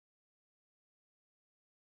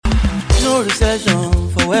no recession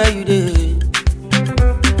for where you dey.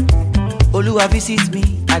 Oluwa visit me,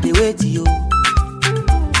 I dey wait you.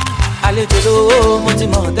 Àlejò lówó mo ti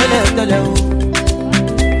mọ̀ tẹ́lẹ̀ o.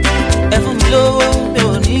 Ẹ fún mi lówó mi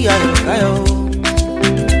ò ní ayọ̀ káyọ̀ o.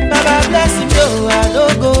 Baba bless me o, I no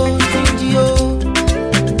go stingy o.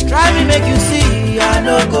 Try me make you see, I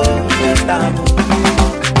no go waste time o.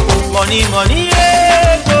 Money,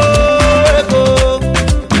 ego.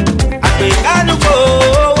 Àpèkánú kò.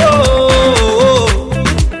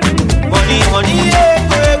 Money,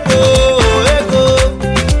 ego.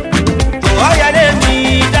 Oh, yeah, let me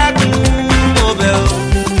dákun mobile.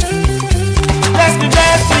 Bless me,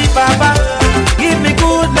 Papa. Give me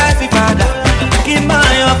good life, Father. Give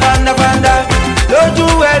my fanda. Lójú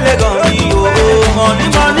ẹlẹ́gàn mi o. Money,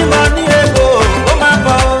 ego. Oh, my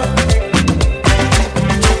God.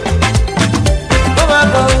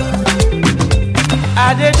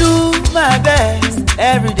 I dey do my best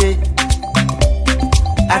every day.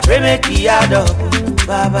 I pray make it add up,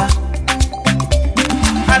 Baba.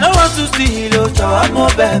 I don't want to steal o, jọ̀wọ́ mo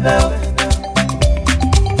bẹ̀bẹ̀ o.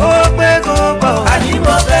 Ó pé kó pọ̀, àní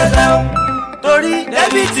mo bẹ̀bẹ̀ o. Torí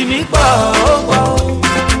débìtì mi pọ̀ ó pọ̀ o.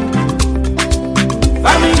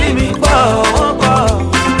 Family mi pọ̀ ó pọ̀.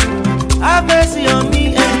 Have mercy on me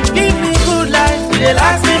and give me good life. E dey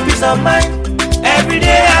last me peace of mind. Every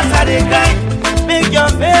day as I dey grind. Make your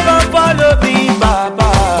favor follow me, Baba.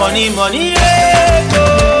 Money, ego.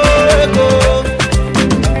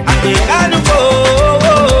 Àpèkánú kò.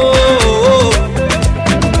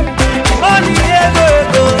 Money,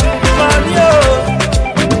 ego. Money, o.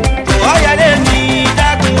 Ọ̀yà lè mi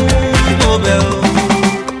dákun mo bẹ̀ o.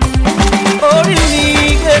 Orí mi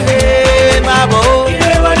kéde máa bọ̀ o.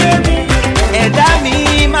 Ilé wọlé mi. Ẹ̀dá mi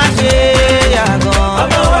má ṣe yàgàn.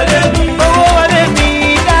 Ọmọ wọlé mi. Owó wọlé mi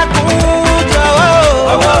dákun jọ̀wọ́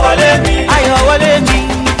o. Ọwọ́ wọlé mi. Ayọ̀ wọlé mi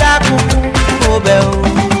dákun mo bẹ̀ o.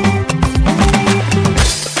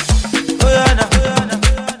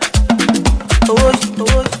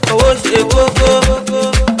 Owó ṣe kókó.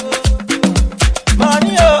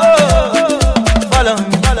 Money o. Follow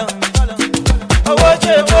me. Owó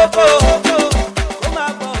ṣe kókó. Ó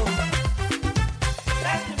máa bọ̀ o.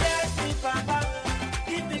 Bless me, Papa.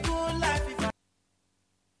 Give me good life.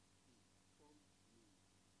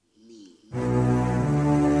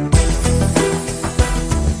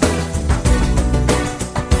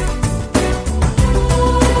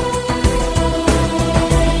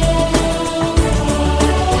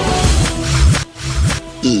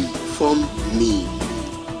 Inform me.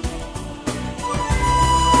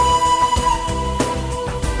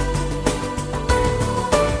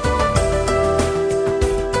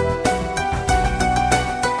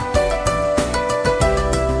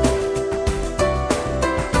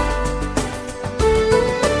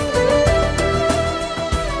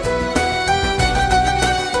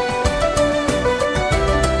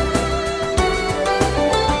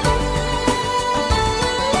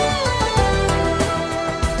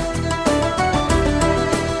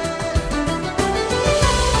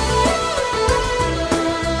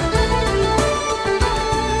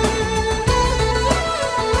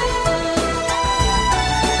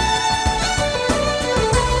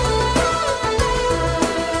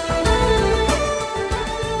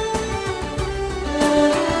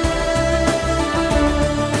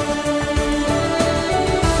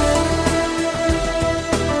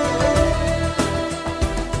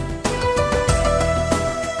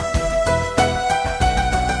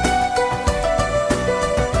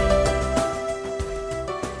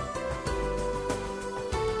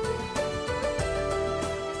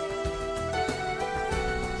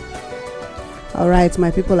 All right, my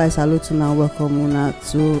people, I salute you now. Welcome una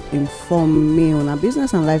to Inform Me on a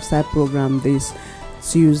business and lifestyle program this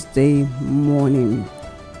Tuesday morning.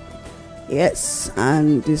 Yes,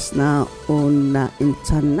 and this now on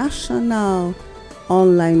international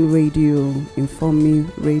online radio, Inform Me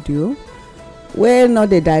Radio, where not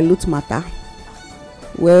the dilute matter,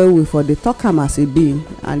 where we for the talk am as e be,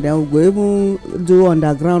 and then we go even do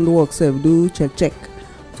underground work, sef do check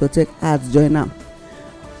to take ads join am.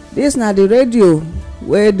 This na the radio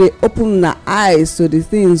where they open una eyes to the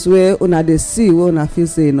things where una dey see, wey una feel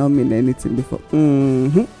say e no mean anything before.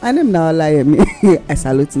 My name na Olayemi. I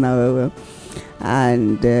salute una well.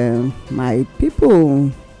 And my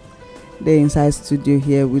people dey inside studio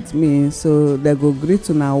here with me, so they go greet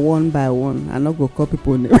una one by one. I no go call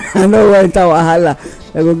people name. I no wan enter wahala.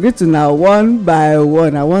 They go greet una one by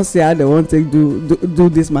one. I wan see how they wan take do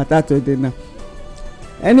this matter today now.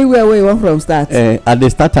 Anywhere where you want from start. At the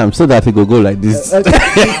start time so that it go like this. So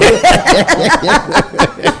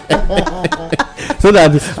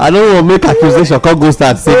that I don't want to make accusation. Can't go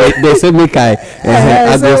start. Say they say make I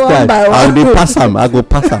go start. I will pass them. I go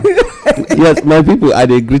pass them. Yes, my people, I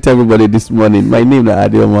dey greet everybody this morning. My name is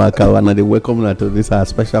Adeomo Akawa, and I dey welcome you to this our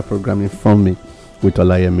special program Inform Me with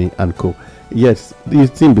Olayemi and Co. Yes, the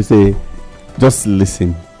thing be say, just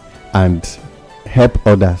listen and help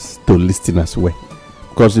others to listen as well.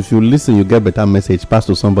 Because if you listen, you get better message pass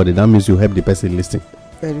to somebody. That means you help the person listen.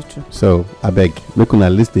 Very true. So I beg, make una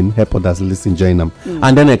listen, help others listen, join them,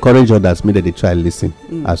 and then encourage others. Maybe they try listen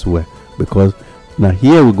as well. Because now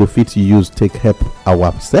here we go fit use take help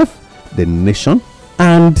ourselves, the nation,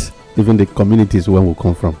 and even the communities where we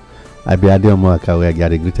come from. I be Adeomo Akawa. I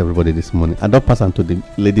greet everybody this morning. I don't pass on to the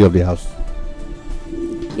lady of the house.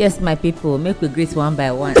 Yes, my people, make we greet one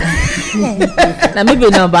by one. Now maybe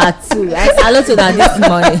number 2. I salute you now this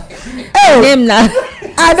morning. Name now.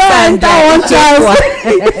 I don't enter one chance.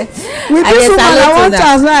 With this woman, I want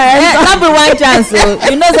chance now. Not be one chance. So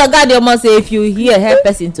you know, so God, you must say if you hear, help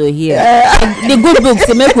person to hear. The good book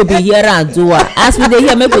say make we be here and do it. As we dey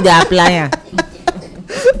hear, make we dey apply.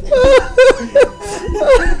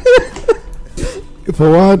 For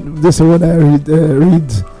what this is what I read.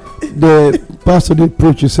 The pastor did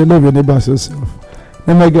preach. You say love your neighbor as yourself.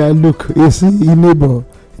 Then my guy look, you see your neighbor.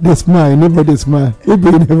 They smile, your neighbor they smile. You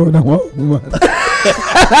be neighbor than one woman.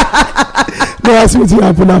 No, I see what will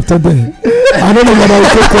happen after that. I don't know what I will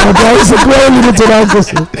take on, but I used to go a little to that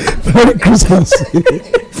person. Merry Christmas.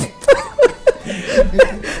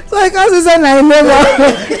 So because you say my neighbor,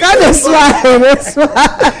 can't they smile? They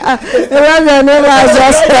smile. They love your neighbor as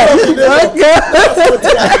yourself. Okay.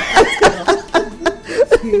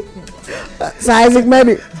 So Isaac,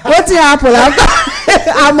 maybe what will happen after?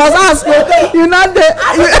 I must ask you. You know the.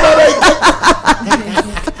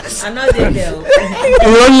 I'm not there.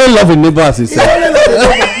 You only love your neighbor as yourself. I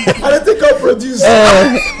don't think I'll produce.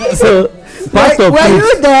 So, Pastor were preach.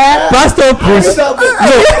 you there? Pastor preach.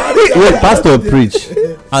 Wait, Pastor preach,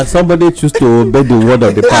 and somebody choose to obey the word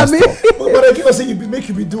of the pastor. But I keep on saying, make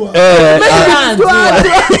you be doer. Yeah,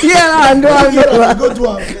 and do Go do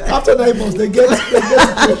after 9 months, they get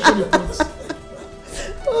it.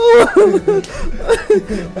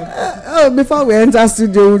 Oh, before we enter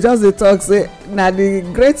studio, we just dey talk say na the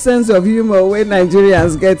great sense of humor wey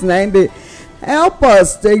Nigerians get na dey help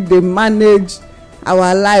us take dey manage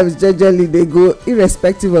our lives jejely dey go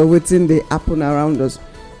irrespective of wetin dey happen around us.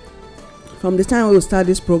 From the time we start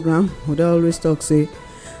this program, we dey always talk say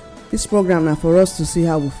this program na for us to see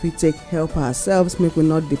how we fit take help ourselves, make we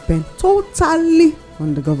not depend totally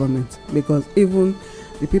on the government, because even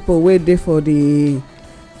the people wey dey for the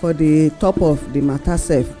top of the matter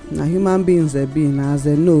sef na human beings dey be, na as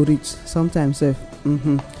dem know reach sometimes sef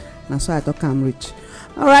na so I talk am reach.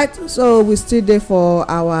 Alright, so we still dey for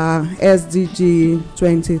our SDG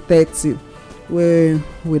 2030 wey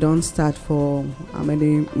we don start for how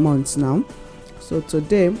many months now. So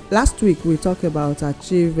today, last week we talk about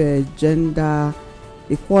achieve gender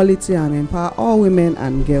equality and empower all women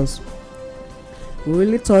and girls. We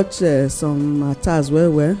really touch some matters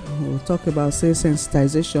well. We'll talk about say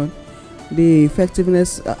sensitization, the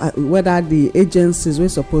effectiveness, whether the agencies wey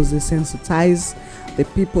suppose dey sensitize the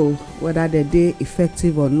people, whether they're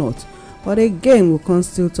effective or not. But again, we'll come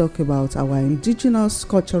still talk about our indigenous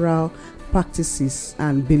cultural practices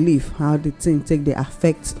and belief, how the thing take they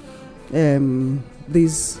affect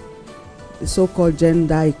this so-called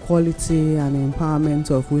gender equality and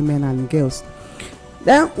empowerment of women and girls.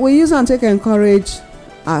 Then we use and take encourage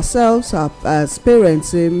ourselves as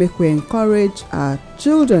parents, make we encourage our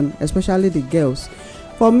children, especially the girls.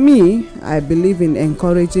 For me, I believe in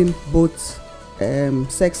encouraging both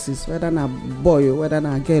sexes, whether na boy or whether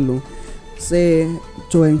na girl, say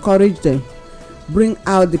to encourage them, bring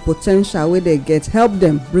out the potential where they get, help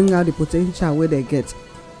them bring out the potential where they get.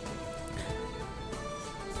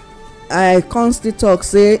 I constantly talk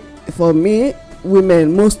say for me,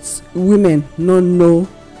 most women no know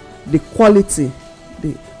the quality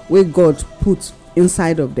the way God put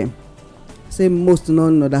inside of them. Say most no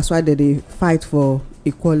know, that's why they fight for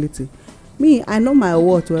equality. Me, I know my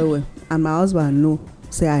worth well, and my husband know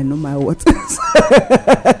say I know my worth.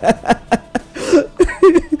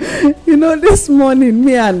 You know, this morning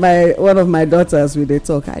me and one of my daughters we dey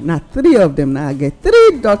talk. Now 3 of them, now I get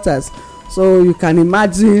 3 daughters, so you can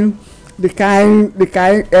imagine the kind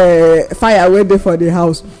fire wey dey for the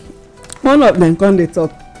house. One of them come dey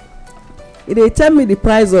talk, e dey tell me the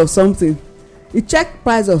price of something. He check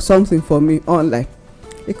price of something for me online.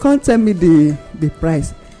 He can't tell me the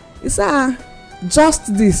price. He say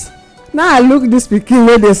just this now I look this pikin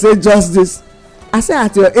wey dey say justice. I say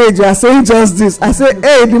at your age you are saying justice. I say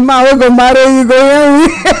hey, the man wey go marry you go hear me.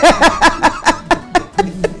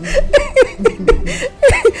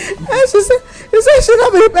 And she say she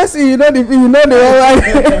no be the person you know the one.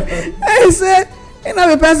 And he say you know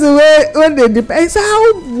the person wey dey depend. He say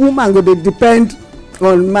how woman go dey depend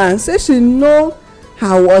on man? Say she know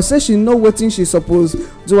her work, say she know wetin she suppose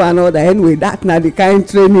do and all that. Anyway, that na the kind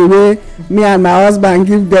training wey me and my husband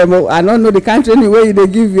give them. I no know the kind training wey you dey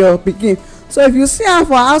give your pikin. So if you see am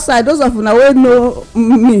for outside, those of una wey know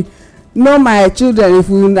me, know my children, if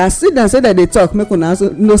una see dem say dem dey talk, make una also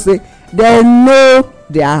know say dem know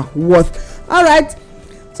their worth. Alright,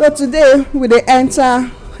 so today we dey enter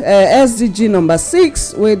SDG number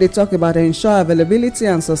 6, wey dey talk about ensure availability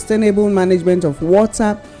and sustainable management of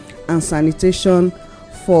water and sanitation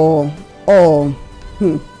for all.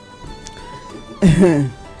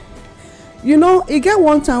 You know, e get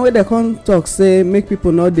one time wey dem come talk say make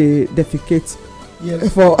people no dey defecate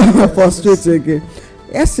for street again.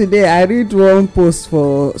 Yesterday I read one post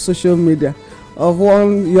for social media of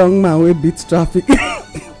one young man wey beat traffic.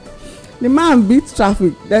 The man beat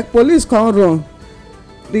traffic, the police come run,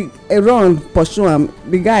 run pursue am.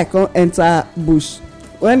 The guy come enter bush.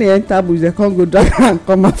 When he enter bush, they come go drag am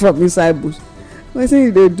come out from inside bush. Wetin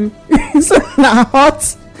he dey do? So na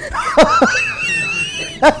hot.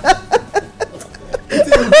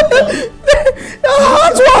 The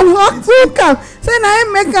hot am say na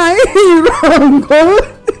him make am run go.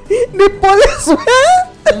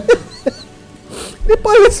 The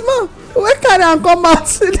policeman wey carry am come out.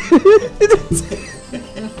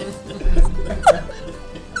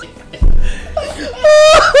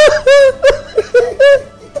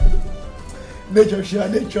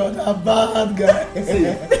 nature na bad guy.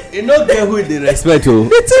 You no get who dey respect o.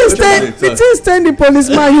 The thing stain the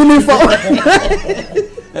policeman uniform.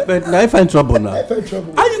 But na I find trouble now.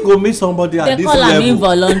 How you go meet somebody at this level? They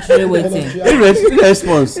call am involuntary waiting.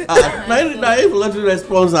 Response. Na involuntary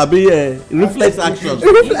response abi reflex action.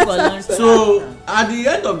 So at the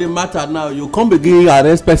end of the matter now, you come begin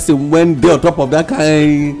arrest person when dey on top of that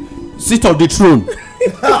kind seat of the throne.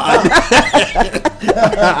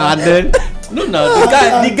 And then no,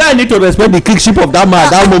 the guy need to respect the kingship of that man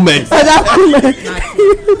at that moment.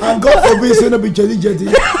 And God forbid say no be jelly.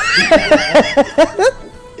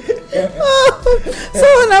 So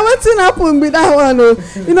na wetin happen be that one o.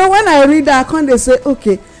 You know, when I read that, I come dey say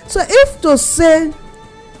okay, so if to say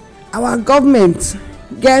our government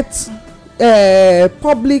get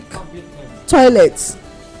public toilets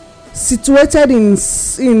situated in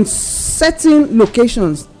certain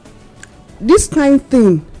locations, this kind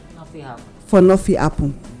thing for no fit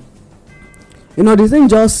happen. You know, the thing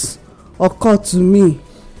just occurred to me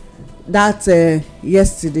that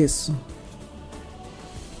yesterday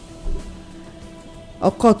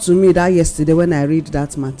when I read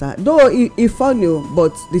that matter. Though it funny,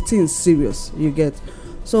 but the thing serious, you get.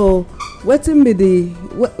 So wetin be the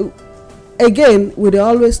again we dey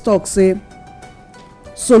always talk say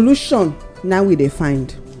solution na we dey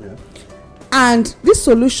find. Yeah. And this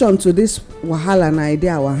solution to this wahala na dey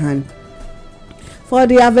our hand. For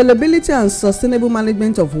the availability and sustainable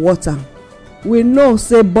management of water, we know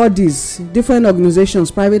say bodies, different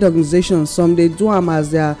organizations, private organizations, some dey do am as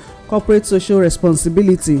their corporate social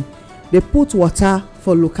responsibility. They put water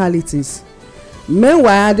for localities.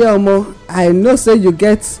 Meanwhile, Adeomo, I know say you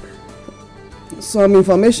get some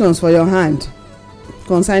information for your hand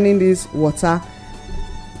concerning this water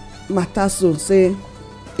matter. So say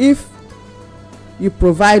if you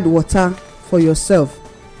provide water for yourself,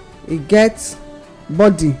 it gets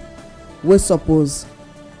body wey suppose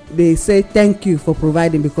dey say thank you for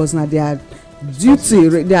providing, because na their duty,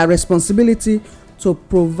 their responsibility to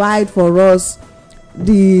provide for us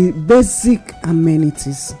the basic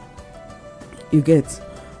amenities, you get.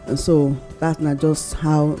 And so that na just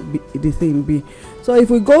how the thing be. So if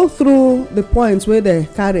we go through the points where they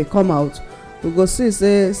carry come out, we go see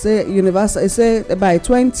say universal, say by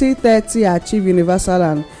 2030 achieve universal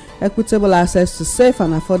and equitable access to safe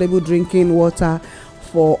and affordable drinking water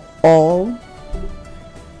for all.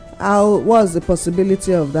 What's the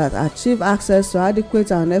possibility of that? Achieve access to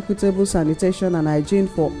adequate and equitable sanitation and hygiene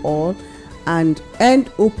for all, and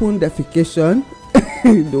end open defecation,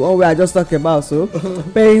 the one we are just talking about. So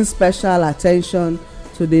paying special attention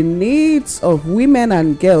to the needs of women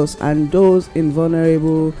and girls and those in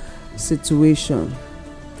vulnerable situation.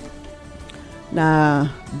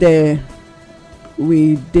 Now there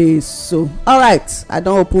we dey. So all right, I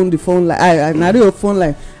don't open the phone line. I don't phone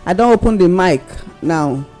line. I don't open the mic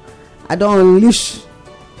now. I don't unleash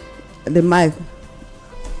the mic.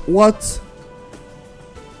 What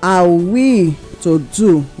are we to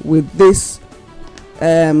do with this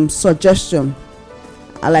suggestion?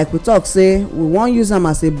 Like we talk say we wan use am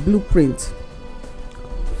as a blueprint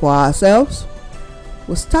for ourselves.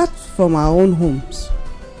 We start from our own homes,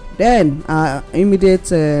 then our immediate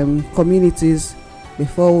communities,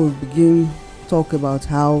 before we begin talk about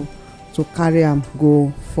how to carry am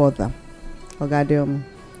go further. Oga.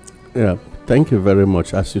 Yeah, thank you very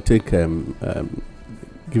much. As you take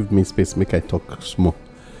give me space, make I talk small.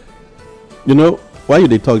 You know, while you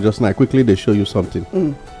dey talk just now, quickly they show you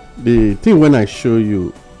something. The thing when I show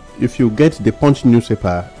you, if you get the Punch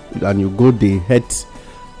newspaper and you go the health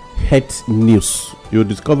news, you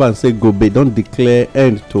discover and say Gobe don't declare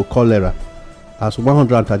end to cholera as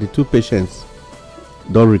 132 patients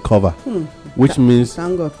don't recover, which means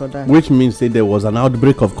thank God for that. Which means that there was an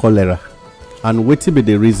outbreak of cholera. And what be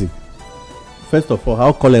the reason? First of all,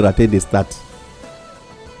 how cholera take they start?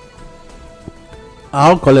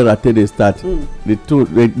 How cholera take they start? The two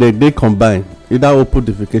they combine, either open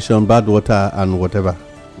defecation, bad water, and whatever.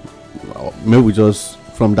 Maybe we just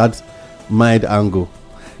from that mild angle.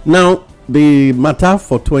 Now the matter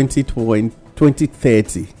for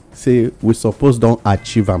 2030 say we suppose don't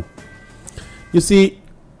achieve them. You see,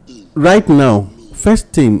 right now,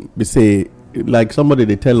 first thing we say, like somebody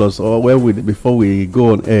they tell us, or where we before we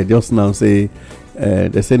go on air just now say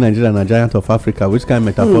they say Nigeria and a giant of Africa, which kind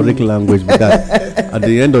of metaphorical language be that? At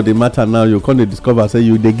the end of the matter now, you can't discover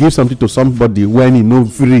say they give something to somebody when he no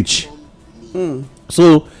reach.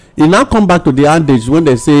 So you now come back to the adage when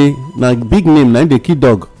they say now big name now the key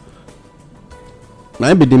dog.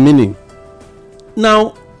 Now be the meaning.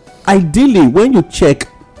 Now, ideally, when you check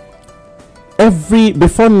every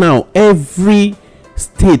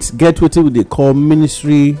state get what they call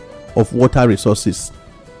Ministry of Water Resources,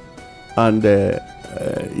 and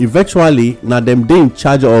eventually now them they in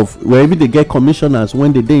charge of wherever they get commissioners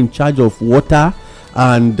when they in charge of water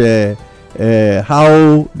and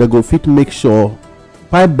how they go fit make sure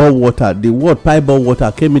pipe bore water, the word pipe bore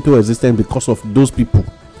water came into existence because of those people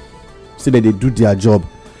so that they do their job.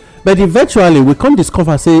 But eventually we can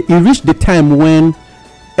discover say it reached the time when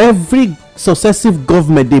every successive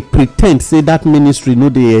government they pretend say that ministry no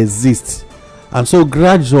they exist, and so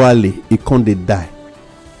gradually it can't they die.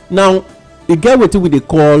 Now you get what we they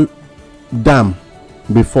call dam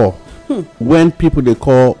before, when people they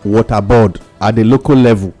call water board at the local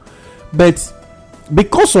level, but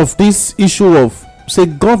because of this issue of say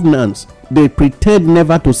governance, they pretend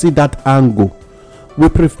never to see that angle. We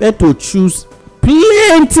prefer to choose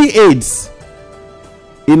plenty aids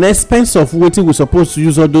in expense of what we supposed to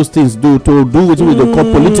use all those things to do what we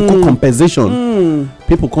call political compensation.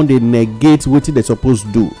 People can't they negate what they supposed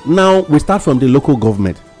to do. Now we start from the local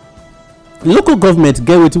government. Local government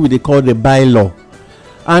get what they call the bylaw,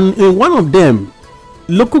 and in one of them,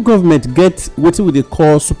 local government get what they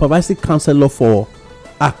call supervisory councillor for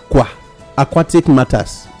aquatic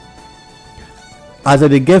matters, as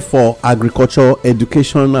they get for agriculture,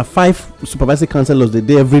 education. 5 supervisory councillors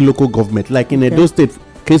they every local government, like in Edo State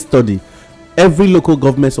case study, every local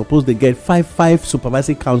government supposed they get 5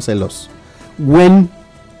 supervisory councillors, when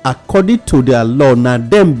according to their law now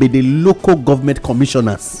them be the local government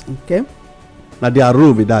commissioners. Now they are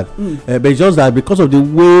rule with that. But just that because of the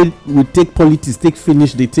way we take politics take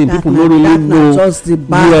finish the thing, people don't really know just the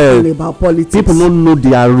bad thing about politics. People don't know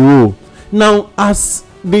their role. Now as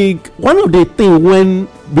the one of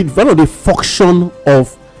the function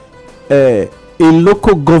of a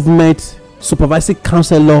local government supervisory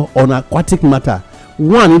councillor on aquatic matter,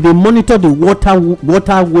 one, they monitor the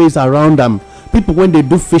waterways around them. People when they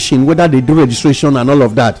do fishing, whether they do registration and all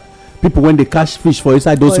of that. People when they catch fish for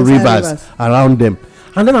inside those rivers around them.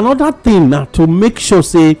 And then another thing now to make sure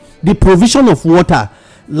say the provision of water,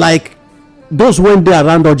 like those when they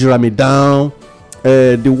around Ojirami down,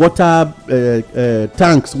 the water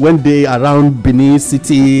tanks when they around Benin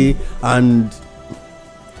City, and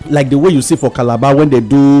like the way you see for Calabar when they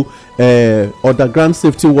do underground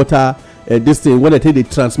safety water, this thing when they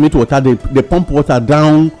transmit water, they pump water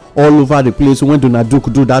down all over the place when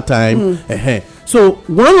Donaduk do that time. So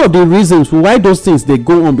one of the reasons why those things they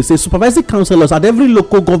go on, they say supervisory councillors at every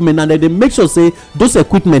local government, and they make sure say those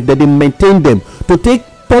equipment that they maintain them to take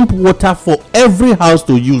pump water for every house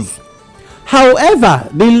to use. However,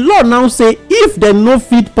 the law now say if they no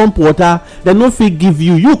fit pump water, they no fit give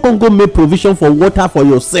you can go make provision for water for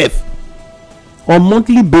yourself. On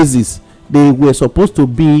monthly basis, they were supposed to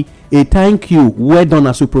be a thank you well done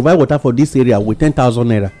as we provide water for this area with 10,000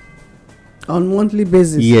 naira. On monthly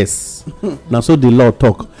basis. Yes. Now so the law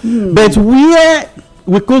talk. But where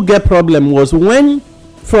we could get problem was when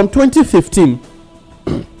from 2015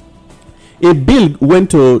 a bill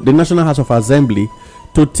went to the National House of Assembly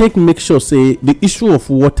to make sure say the issue of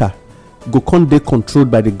water go come dey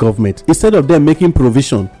controlled by the government. Instead of them making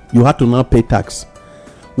provision, you have to now pay tax.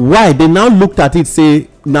 Why? They now looked at it say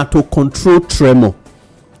na to control tremor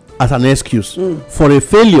as an excuse for a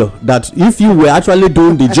failure, that if you were actually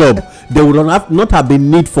doing the job, there would not have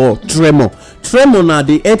been need for tremor. Tremor na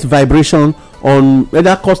the earth vibration on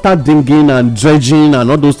either coastal dinging and dredging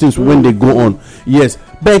and all those things when they go on. Yes,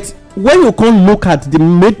 but when you come look at the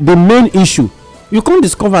main issue, you come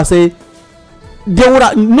discover say there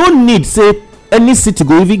would no need say any city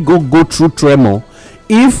go even go through tremor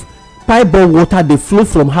if pipe-borne water dey flow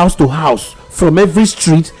from house to house, from every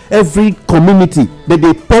street, every community.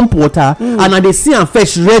 They pump water and I dey see am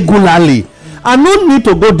fetch regularly. I no need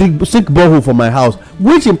to go dig sick borehole for my house,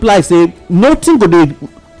 which implies say nothing go dey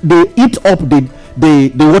eat up the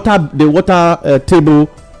water table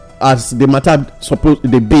as the matter suppose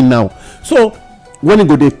dey be now. So when e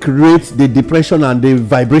go dey create the depression and the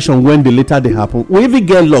vibration when the later dey happen, we even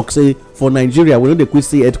get luck say for Nigeria we no dey quick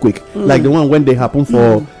see earthquake like the one when dey happen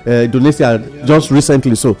for Indonesia just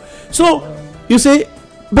recently. So you say,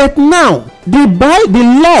 but now the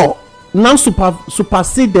law now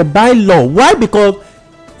supersede the bylaw. Why? Because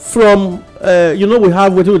from we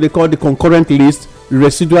have what they call the concurrent list,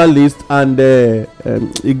 residual list, and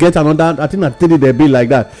you get another, I think, 3 there be like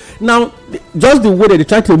that. Now just the way that they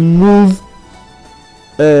try to move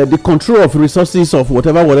the control of resources of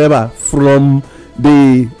whatever from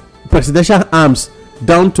the presidential arms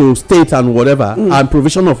down to state and whatever, and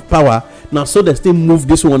provision of power. Now so they still move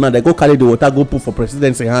this one, and they go carry the water, go put for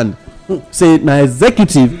presidency hand. Say now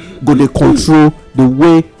executive go dey control the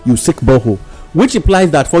way you seek borehole, which implies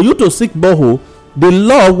that for you to seek borehole, the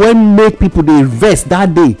law when make people dey invest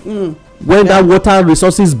that day when that water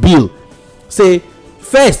resources bill, say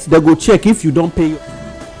first they go check if you don pay.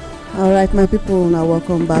 All right, my people, now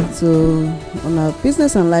welcome back to on our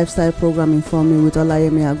business and lifestyle program Inform Me with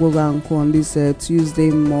Olayemi Agboga and Co on this Tuesday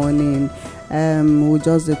morning. We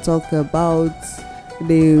just talk about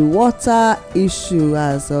the water issue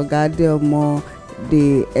as Oga Adeomo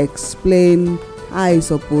they explain how it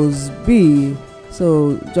suppose be.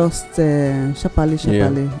 So just sharply.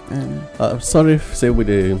 Sorry, say with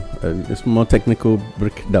a small technical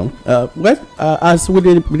breakdown. As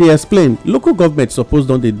we explain, local government suppose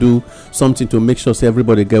don't they do something to make sure say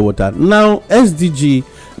everybody get water. Now SDG,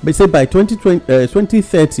 they say by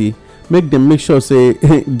 2030, make sure say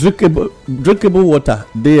drinkable water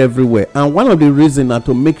they everywhere. And one of the reasons are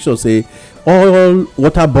to make sure say all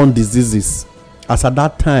waterborne diseases, as at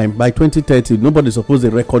that time by 2030, nobody supposed to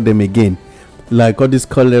record them again. Like all this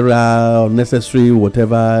cholera, unnecessary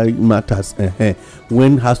whatever matters,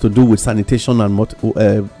 when has to do with sanitation and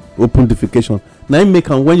open defecation. Now make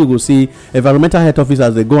and when you go see environmental health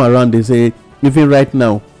officers, they go around, they say even right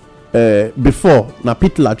now, before na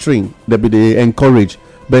pit latrine they encourage,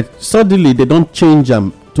 but suddenly they don't change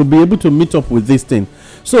them to be able to meet up with this thing.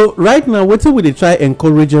 So right now, what will they try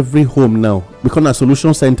encourage every home now? Because a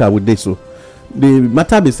solution center with this, so the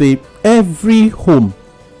matter they say every home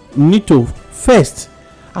need to first,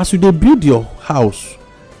 as you dey build your house,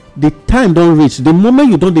 the time don reach. The moment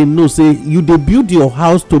you don dey know say you dey build your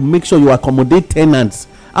house to make sure you accommodate tenants,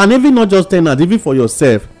 and even not just tenants, even for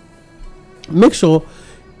yourself, make sure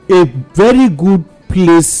a very good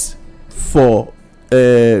place for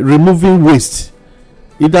removing waste,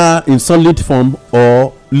 either in solid form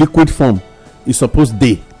or liquid form, is supposed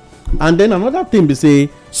dey. And then another thing be say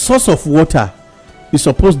source of water is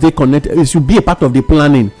supposed dey connected. It should be a part of the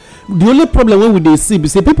planning. The only problem when we dey see be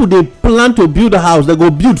say people dey plan to build a house, they go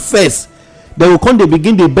build first, they will come, they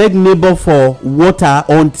begin dey beg neighbor for water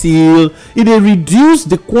until it dey reduce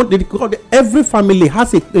the quantity. Every family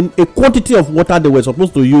has a quantity of water they were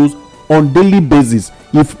supposed to use on daily basis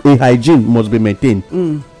if a hygiene must be maintained.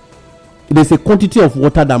 There's a quantity of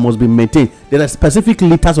water that must be maintained. There are specific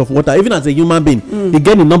liters of water. Even as a human being, you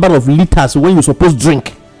get a number of liters when you supposed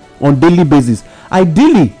drink on daily basis.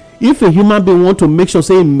 Ideally, if a human being want to make sure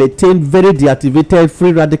say maintain very deactivated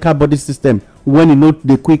free radical body system when you know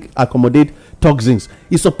they quick accommodate toxins,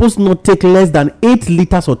 it's supposed not take less than 8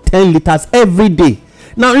 liters or 10 liters every day.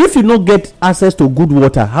 Now if you don't get access to good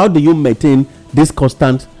water, how do you maintain this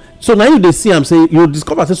constant? So now you see I'm saying you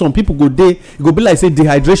discover say some people it go be like say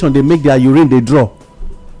dehydration, they make their urine, they draw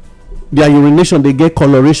their urination, they get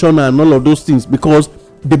coloration and all of those things, because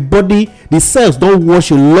the body, the cells don't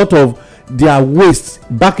wash a lot of their waste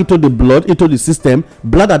back into the blood, into the system.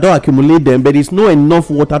 Blood that don't accumulate them, but it's not enough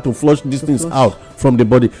water to flush these things out from the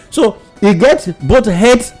body. So you get both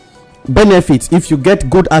health benefits if you get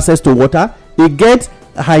good access to water, you get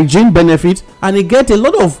hygiene benefits, and you get a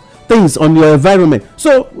lot of things on your environment.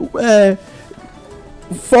 So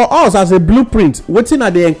for us as a blueprint, wetin I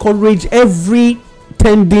dey encourage every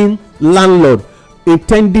tending landlord, a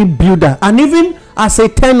tending builder, and even as a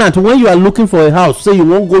tenant, when you are looking for a house, say you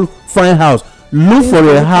wan go find house, look for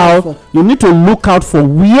a house, you need to look out for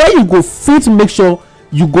where you go fit make sure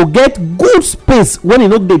you go get good space when e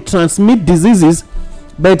no dey transmit diseases,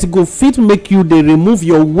 but e go fit make you dey remove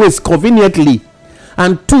your waste conveniently.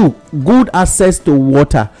 And 2, good access to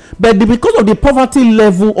water. But because of the poverty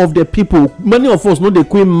level of the people, many of us no dey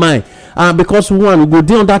quick mind, because one, we go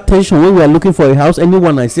dey under tension when we are looking for a house.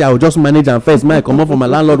 Anyone I see, I will just manage am first, make I comot from my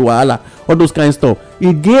landlord wahala, all those kind stuff.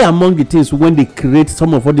 E dey among the things when they create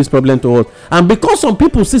some of all this problem to us. And because some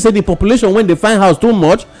people see say the population when they find house too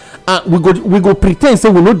much, we go pretend say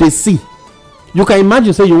we no dey see. You can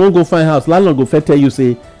imagine say you wan go find house, landlord go first tell you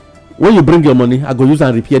say, when you bring your money, I go use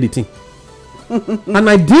and repair the thing. And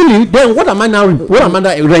ideally, then what am I now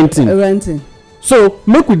renting? So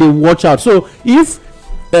make we dey watch out. So if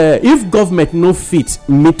government no fit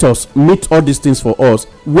meet all these things for us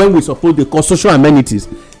when we suppose dey call social amenities,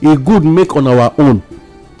 e good make on our own.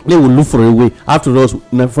 They will look for a way. After us,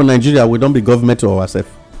 for Nigeria, we don't be government to ourselves.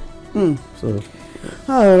 So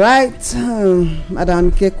all right, Madam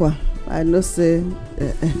Kekwa, I know say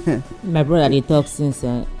my brother dey talk since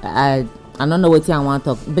I don't know wetin I wan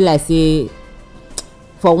talk. Be like say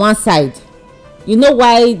for one side, you know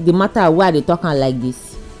why the matter why they talk like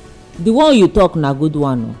this, the one you talk na good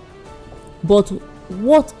one, but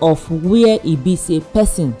what of where e be say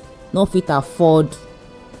person no fit afford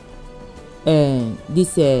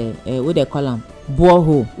this what they call am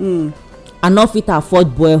borehole, and no fit afford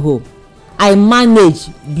borehole, I manage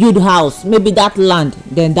build house, maybe that land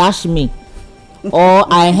then dash me, or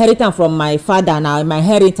I inherit am from my father, now my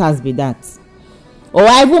inheritance be that, or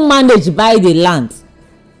I even manage buy the land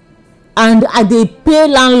and I dey pay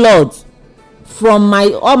landlord from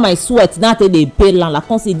all my sweat. Now they pay landlord, I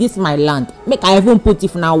come say this my land, make I even put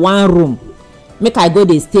if na one room, make I go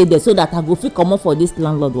dey stay there so that I go fit comot for this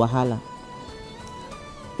landlord wahala.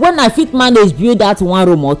 When I fit manage build that 1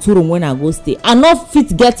 room or 2 room when I go stay, I no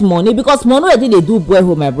fit get money, because money wey dey do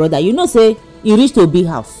borehole, my brother, you know say e reach to big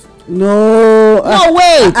house. No,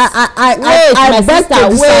 wait, my sister,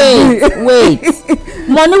 wait.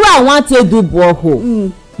 Money wey I want to do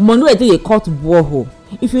borehole, money wey dey cut borehole,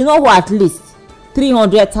 if you know what, at least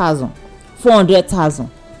 300,000, 400,000,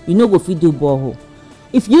 you no go fit do borehole.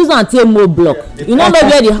 If you use am take more block, you no know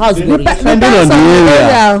where the house go reach. Depend on the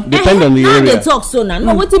area. Depend on the area. Now they talk so now.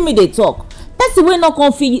 No, wetin me dey talk? Person wey no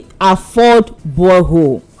come fit afford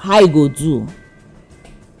borehole, how e go do?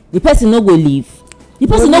 The person no go leave. The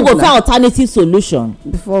person no go find alternative solution.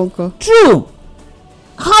 Before uncle. True.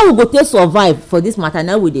 How we go take survive for this matter?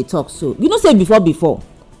 Now we dey talk so. You know say before.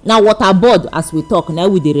 Now water board as we talk now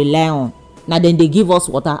we dey rely on. Now then they give us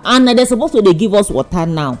water, and now they supposed to dey give us water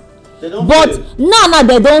now. But now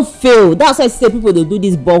they don't fail. That's why I say people they do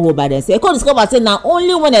this borehole by themselves. I come discover say now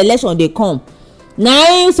only when election they come,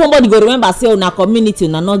 now somebody go remember say on a community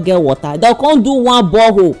na not get water, they come do one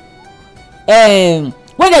borehole.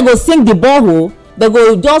 When they go sink the borehole, they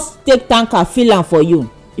go just take tanker fill am for you.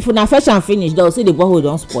 If una fetch am finish, they will say the borehole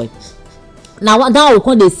don spoil. Now that we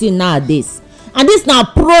come dey see nowadays, and this na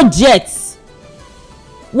project.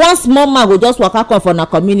 One small man go just waka come for na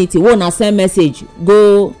community, wey una send message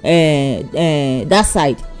go that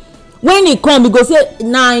side. When he come, he go say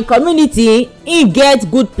na in community he get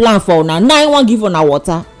good plan for una, now he wan give una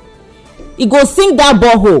water. He go sink that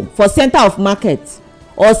borehole for center of market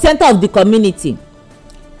or center of the community.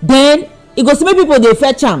 Then he go see make people dey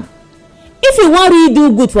fetch am. If he wan really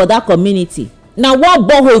do good for that community, na one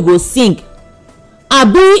borehole he go sink,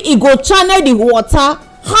 abi he go channel the water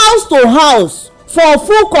house to house for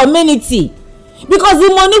full community, because the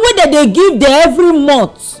money wey dey give them every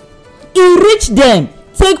month e reach them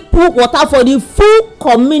take put water for the full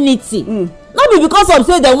community. No be because of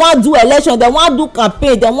say dem wan do election, dem wan do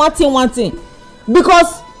campaign, dem wan one thing.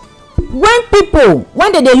 Because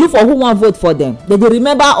when they dey look for who wan vote for them, they dey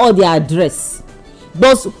remember all their address.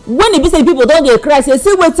 But when e be say people don dey cry say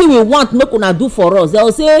see wetin we want make una do for us, they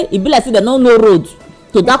go say e be like say dem no know road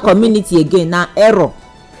to that community again, na error.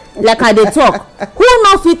 Like I dey talk, who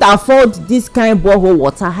no fit afford this kind borehole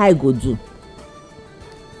water, how e go do?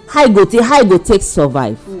 How e go take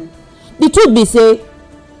survive? The truth be say,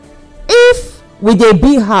 if we dey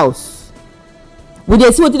build house, we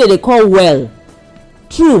dey see wetin dem dey call well.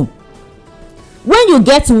 True, when you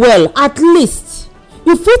get well, at least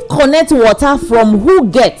you fit connect water from who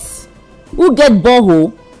get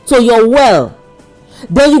borehole to your well.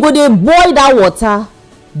 Then you go dey boil that water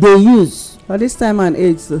dey use. For this time and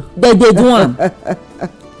age, so they do am.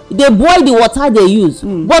 dey boil the water dey use.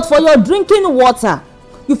 But for your drinking water,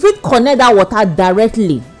 you fit connect that water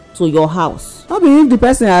directly to your house. How be if the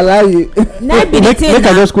person allow you? Na be the thing. Make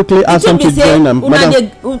I just quickly add something to join am.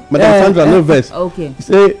 Madam Sandra, no vex. Okay.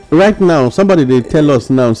 Say right now, somebody dey tell us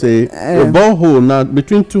now say a borehole na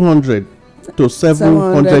between 200 to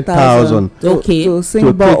 700,000. Okay. To sink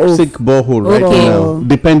to borehole. sink borehole right Okay. now,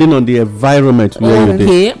 depending on the environment where you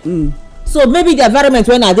dey. Okay. So maybe the environment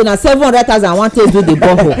when I dey na 700,000 I wan take do the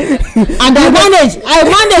borehole. And I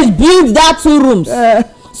manage build that 2 rooms.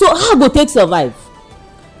 So how I go take survive?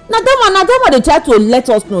 Na that one dey try to let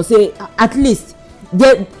us know say at least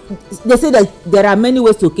they say that there are many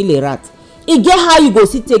ways to kill a rat. E get how you go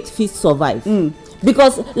still take fit survive.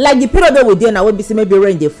 Because like the period wey we dey now wey be say maybe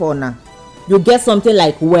rain dey fall now, you get something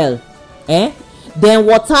like well, then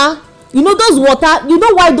water, you know those water, you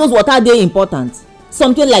know why those water dey important?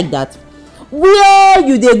 Something like that. Where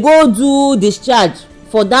you dey go do discharge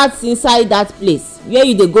for that inside that place where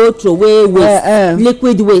you dey go throway waste,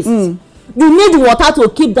 liquid waste, you need water to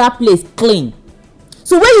keep that place clean.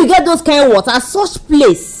 So when you get those kind of water, such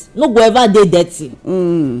place no go ever dey dirty.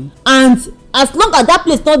 And as long as that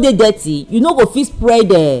place no dey dirty, you no go fit spread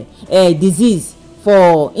disease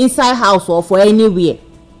for inside house or for anywhere.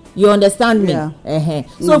 You understand me? Yeah.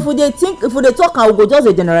 So if we dey talk am, we go just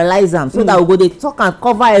dey generalize am so that we go dey talk and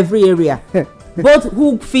cover every area. Both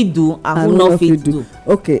who fit do and who no fit do.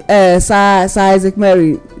 Okay. Sir Isaac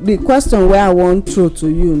Mary, the question wey I wan throw to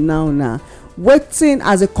you now, wetin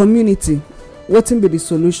as a community, wetin be the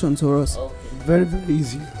solution to us? Very, very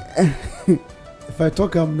easy. If I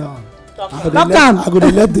talk am now, I go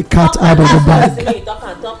dey let the cat out of the bag.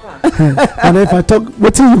 And if I talk,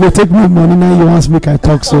 wetin you go take me money now you wan make I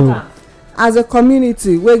talk so. As a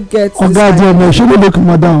community wey get oh god damn, she no look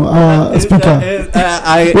madam our speaker.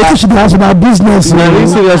 Wetin she dey ask about business? Na really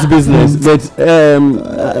serious business, but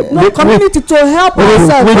no community to help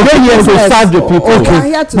ourselves. We dey here to serve the people.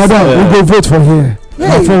 Okay, madam, we go vote for here.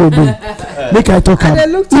 Before we do, make I talk am.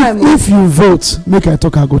 If you vote, make I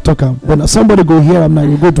talk, I go talk am. But somebody go hear am now,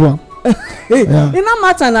 you go do am. E no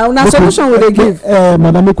matter now, na solution we dey give.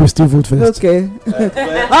 Madam, make we still vote first. Okay.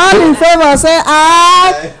 All in favor say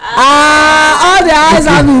aye. All the eyes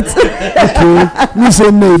have it. Okay, me say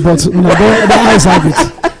no, but the eyes have it.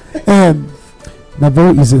 Na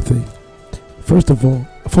very easy thing. First of all,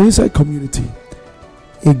 for inside community,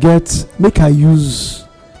 e get make I use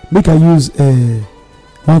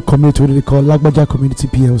one community wey they call Lagbaja Community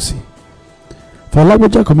PLC. For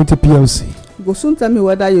Lagbaja Community PLC, you go soon tell me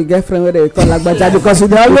whether you get friend wey they call Lagbaja, because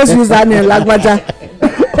they always use that name Lagbaja.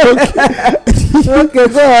 Okay,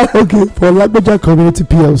 go on. Okay, for Lagbaja Community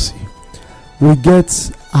PLC, we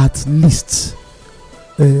get at least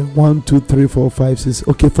 1, 2, 3, 4, 5, 6.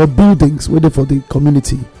 Okay, for buildings, whether for the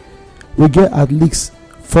community, we get at least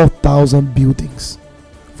 4,000 buildings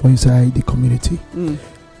for inside the community.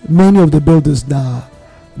 Many of the buildings now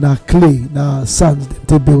clay, now sand,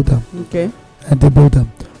 they build them. Okay. And they build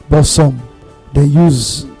them. But some, they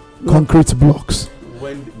use concrete blocks.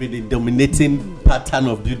 When be the dominating pattern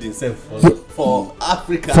of building for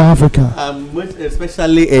Africa. For Africa.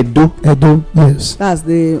 Especially Edo. Edo, yes. That's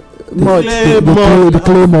the mud. The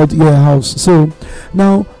clay mud, house. So,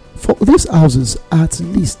 now, for these houses, at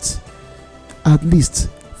least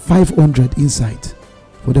 500 inside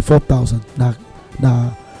for the 4,000.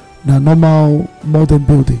 Now, normal modern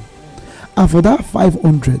building, and for that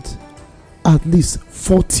 500 at least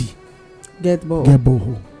 40 get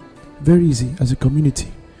borehole. Very easy. As a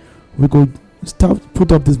community, we go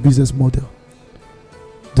put up this business model,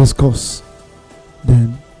 discuss,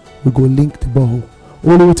 then we go link the borehole.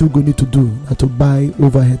 Only what we go need to do is to buy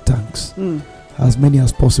overhead tanks, as many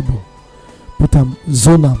as possible, put them,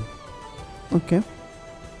 zone them. Okay.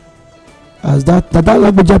 As that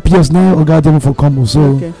Lagbaja PS now oga dem for common,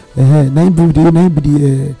 so na be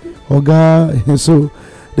the oga, so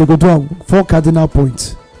they go do 4 cardinal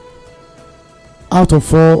points out of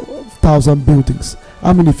 4,000 buildings.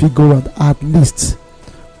 How many fit go around? At least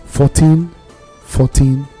 14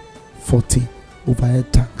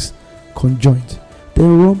 overhead tanks conjoined. They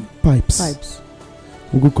run pipes.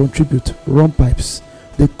 We go contribute, run pipes.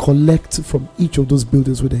 They collect from each of those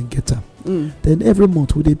buildings where they get them. Then every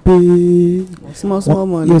month we they pay small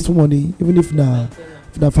money. Yes, money. Even if na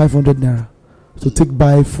 500 naira, so take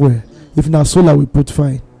buy fuel. If na solar we put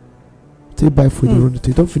fine, take buy fuel. They run it.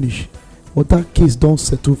 They don't finish. But that case don't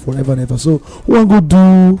settle forever and ever. So who want go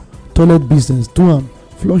do toilet business? Do them,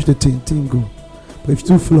 flush the thing go. But if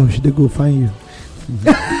you flush, they go find you.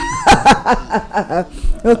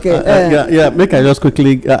 Okay. Make I just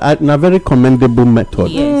quickly. A very commendable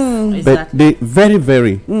method. Yes, but they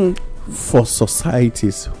very for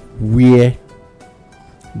societies where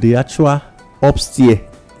the actual upstairs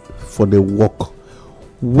for the work,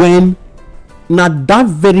 when na that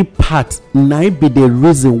very part na be the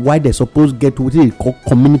reason why they suppose get wetin they call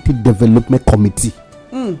community development committee.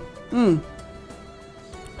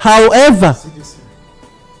 However,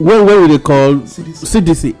 when we dey call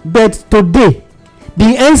CDC, but today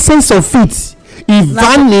the essence of it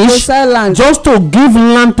vanish just to give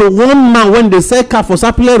land to one man when they sell car for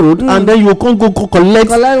Sapele Road, and then you can't go collect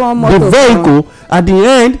the vehicle. At the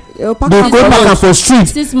end they go park am for street.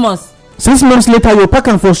 6 months later you park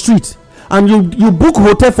am for street, and you book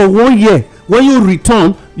hotel for 1 year. When you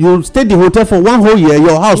return, you stay the hotel for 1 whole year.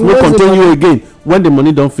 Your house no contain you again. When the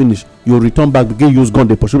money don finish, you return back, begin use gun,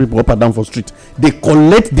 dey pursue people up and down for street. They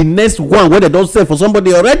collect the next one wey they don sell for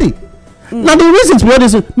somebody already. Now the reasons for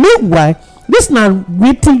this, meanwhile, this na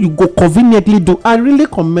wetin you go conveniently do. I really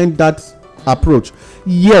commend that approach.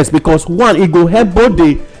 Yes, because one, e go help both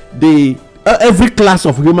the every class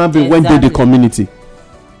of human being when dey the community.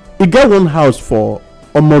 E get one house for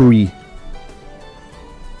Omori.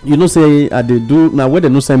 You know, say I dey do now. Where they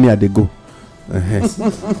no send me, I dey go.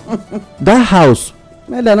 That house.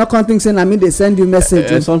 May they not come think say na me dey send you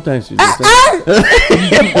message. Sometimes you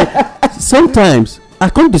sometimes I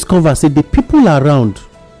come discover say the people around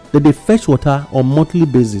that they fetch water on monthly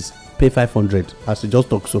basis pay 500 as you just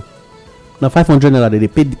talk so. Now 500 naira they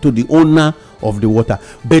pay to the owner of the water,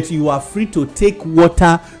 but you are free to take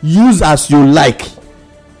water use as you like.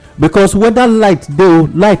 Because whether light dey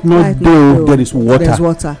light not dey, there is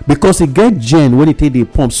water. Because it get gen when it take the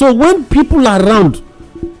pump. So when people around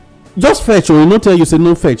just fetch, or you no tell you say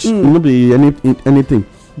no fetch, you no be anything.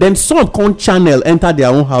 Then some come channel enter their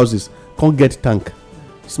own houses, come get tank,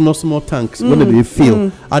 small tanks when they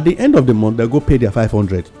fill. At the end of the month, they go pay their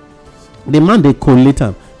 500. The man they collect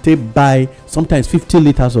am, they buy sometimes 50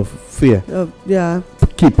 liters of fuel.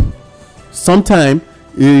 Keep. Sometimes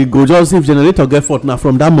e go just, if generator get fault, now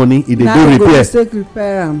from that money e dey go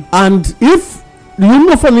repair am. And if you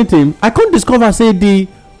know funny thing, I come discover say the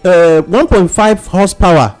 1.5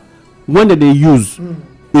 horsepower when they use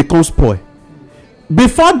e come spoil.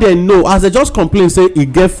 Before they know, as they just complain say e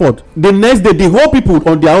get fault, the next day the whole people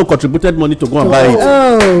on their own contributed money to go and buy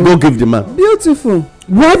it, go give the man. Beautiful.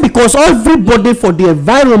 Why? Because everybody for the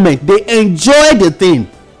environment, they enjoy the thing.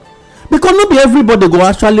 Because not be everybody go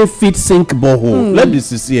actually fit sink borehole. Let me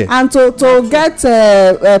see here. And to get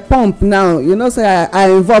a pump now, you know, say I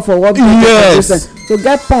involve for what? Yes. To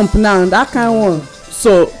get pump now, that kind of one.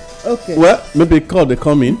 So okay. Well, maybe call the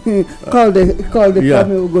coming. call the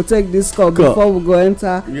coming. We go take this call before we go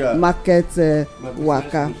enter market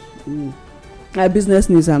waka. Business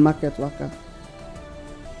news and market waka.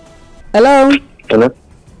 Hello.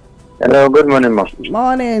 Hello. Good morning, ma.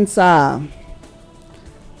 Morning, sir.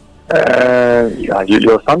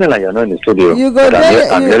 You're sounding like you're not in the studio. You go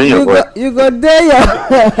there. I'm hearing your voice. You go there.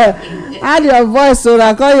 Add your voice so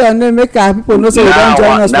that I call your name. Make people know so you don't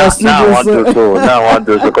join us for studio. Now I want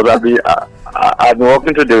to because I've been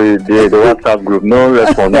walking to the WhatsApp group. No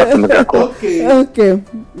response. Nothing make a call. Okay.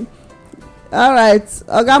 All right.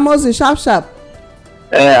 Ogamosi, sharp.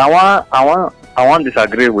 I want to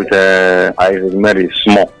disagree with Isaac Mary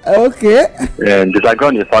small. Okay. Disagree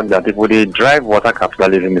on the fact that if we drive water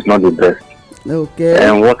capitalism is not the best. Okay.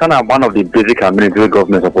 And water is one of the basic amenities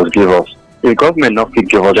government supposed to give us. If government not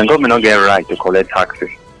give us, then government not get right to collect taxes.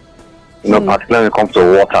 Particularly when it comes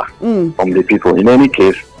to water from the people. In any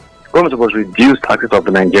case, government supposed to reduce taxes of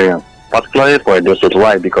the Nigerians, particularly for the state.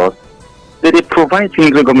 Why? Because they provide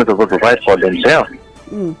things the government supposed to provide for themselves.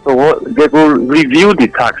 So they will review the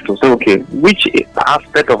tax to say, okay, which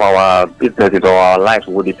aspect of our businesses or our life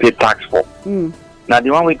would they pay tax for? Now, the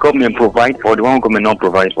one we government provide for, the one we government not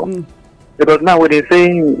provide for. Because now when they say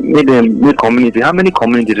need community, how many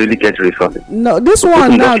communities really get resources? No, this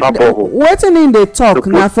one now, waiting in the talk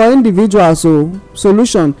now for individuals, so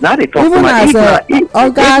solution. Now they talk even as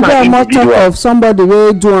more talk of somebody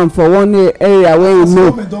will do them for one area where you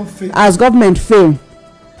know, as government fail,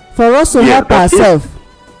 for us to help ourselves.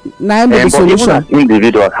 Now the solution.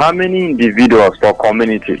 Individuals, how many individuals for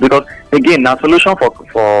communities? Because again, now solution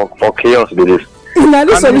for chaos with this. Now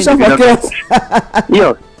the solution for chaos.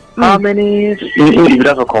 Yes. How many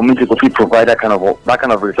individuals or communities could provide that kind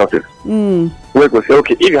of resources? We could say,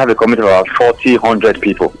 okay, if you have a community of about 40, 100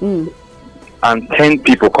 people, and 10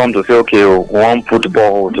 people come to say, okay, one put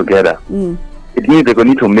borehole together, it means they're going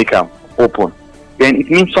to need to make them open. Then it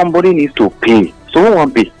means somebody needs to pay. So who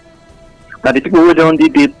won't pay? Now the people who don't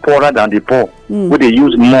they poorer than the poor, where they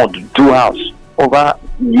use mud to do house over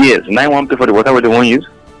years. Now one pay for the water where they won't use.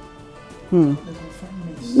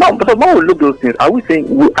 No, but when we look those things, are we saying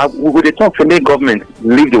we would talk to make government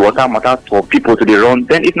leave the water matters for people to run?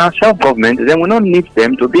 Then if not self-government, then we don't need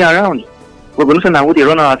them to be around. We're going to say now we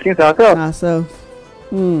run our things ourselves.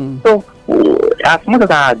 So, as much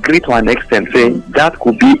as I agree to an extent, say that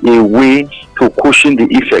could be a way to cushion the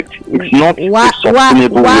effect. It's not a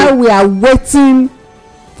sustainable while way. we are waiting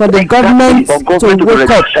for the government to wake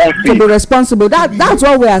up, to be responsible. That's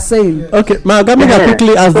what we are saying. Okay, ma, let me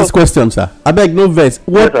quickly ask this question, sir. I beg no verse.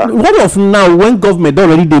 What of now when government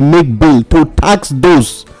already they make bill to tax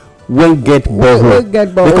those when get borrow?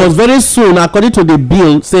 Because very soon, according to the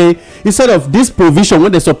bill, say instead of this provision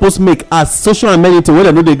when they supposed to make as social amenity when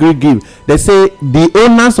they know they agree give, they say the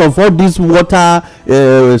owners of all these water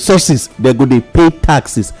sources they go they pay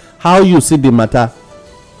taxes. How you see the matter?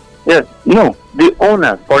 Yes, no. The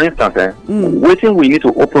owners, for instance, waiting we need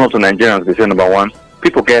to open up to Nigerians. They say number one,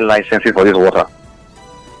 people get licenses for this water.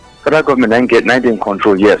 Federal government then in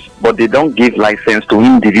control, yes, but they don't give license to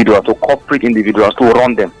individuals, to corporate individuals to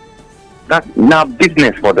run them. That's now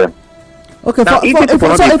business for them. Okay, now,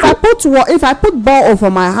 if I put borrow for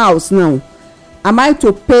my house now, am I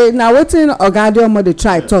to pay now? Waiting Ogadio they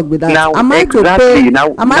try talk with that. Now, am I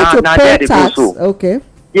to pay tax? Okay.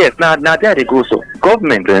 Yes, now there they go. So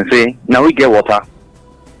government then say now we get water.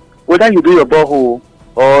 Whether you do your borehole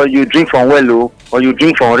or you drink from well or you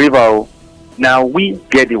drink from river, now we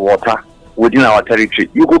get the water within our territory.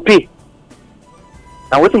 You go pay.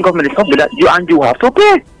 Now waiting government is not with that. You have to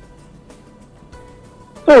pay.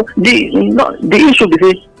 So the issue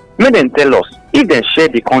is say, may them tell us if they share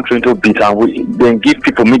the country into bits and then give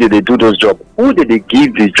people maybe they do those jobs. Who did they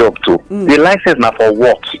give the job to? The license now for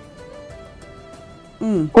what?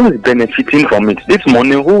 Who is benefiting from it? This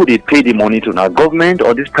money, who would they pay the money to now? Government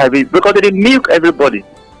or this private? Because they milk everybody.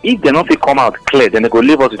 If they not come out clear, then they go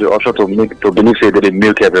leave us to the option to believe say that they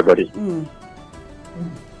milk everybody.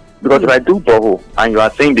 Because if I do borrow and you are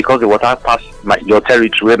saying because the water pass your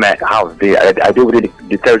territory where my house, I do within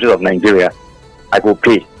the territory of Nigeria, I go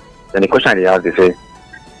pay. Then the question they ask, they say,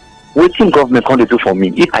 what thing government can do for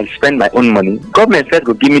me? If I spend my own money, government said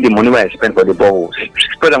go give me the money where I spend for the borrow.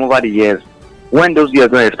 Spread them over the years. When those years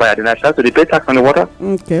don't expire, then I start to pay tax on the water.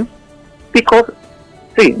 Okay. Because,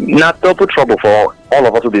 see, not double trouble for all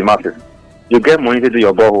of us to be masses. You get money to do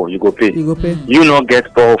your borehole, you go pay. You not get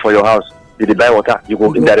borehole for your house. Did they buy water? You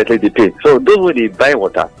go indirectly they pay. So those who they buy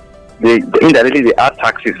water, they indirectly they add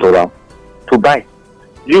taxes to them to buy.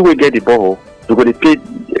 You will get the borehole, you go to pay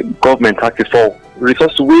government taxes for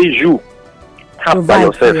resources where you tap by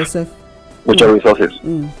yourself with your resources.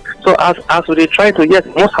 So as they try to get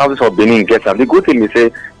most houses of Benin get them, the good thing is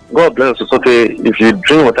say, God bless us. So if you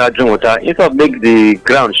drink water, instead of make the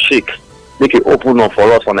ground shake, make it open up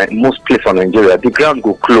for us on most places in Nigeria, the ground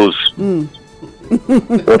go close.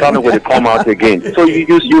 Water not going to come out again. So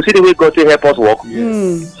you see the way God say help us walk.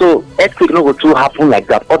 So earthquake not go to happen like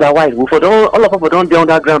that. Otherwise, all of us don't be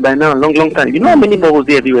underground by now, long time. You know how many bubbles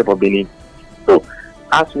there everywhere for Benin. So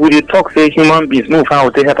as we talk, say human beings, no how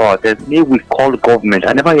to help ourselves. Maybe we call government.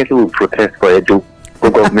 I never yet will protest for Edo.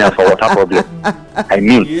 Go government for water problem. I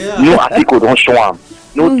mean, no article don't show them.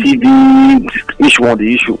 No TV issue on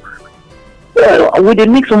the issue. We they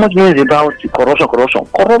make so much noise about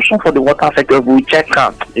corruption for the water sector. If we check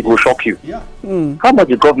out, it will shock you. How about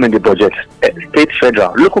the government, the budget, state,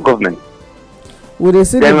 federal, local government? Would they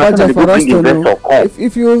see the budget for us to know?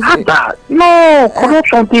 If you no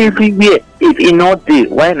corruption everywhere. If in not day,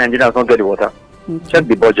 why Nigerians don't get the water? Check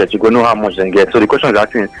the budget, you go know how much they get. So the question is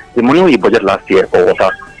asking: the money we budget last year for water,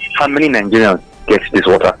 how many Nigerians get this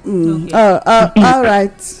water? All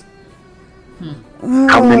right.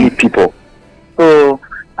 How many people? So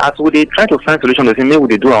as we try to find solution, they say maybe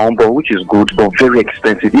they do our own borehole, which is good but very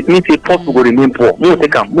expensive. It means a poor people will remain poor. We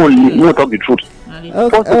take them, we talk the truth.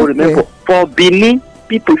 Poor people remain poor. For Benin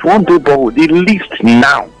people, if you want to do borehole, the least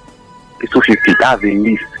now is 250. That's the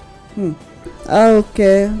least.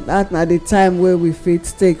 Okay, that's not the time where we fit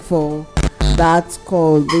take for that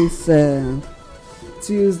call this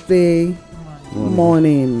Tuesday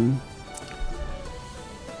morning.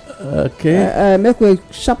 Okay. Make we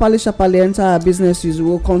sharply enter our business use.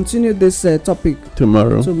 We'll continue this topic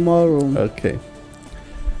tomorrow. Okay.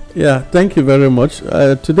 Yeah, thank you very much.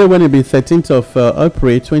 Today, when it be 13th of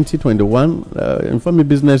April 2021, Informe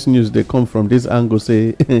Business News, they come from this angle,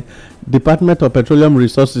 say, Department of Petroleum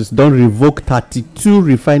Resources don't revoke 32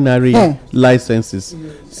 refinery licenses.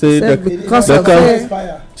 Say they can't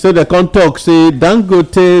talk, say,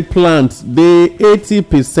 Dangote plant, they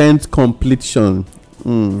 80% completion.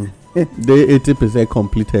 They 80%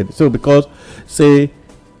 completed. So because, say,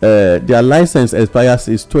 their license expires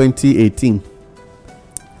is 2018.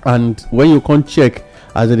 And when you can check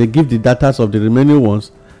as they give the data of the remaining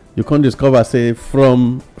ones, you can discover say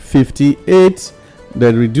from 58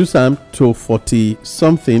 they reduce them to 40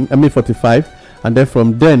 something, 45, and then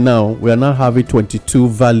from there now we are now having 22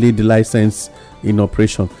 valid license in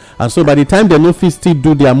operation. And so by the time they no fit still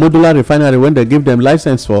do their modular refinery when they give them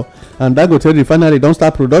license for, and Dangote refinery don't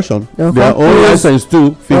start production, their own license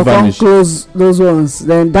too fit vanish. Close those ones,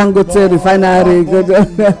 then Dangote refinery go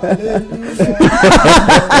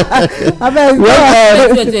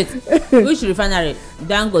wait. Which refinery?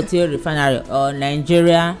 Dangote refinery or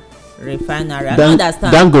Nigeria refinery? I don't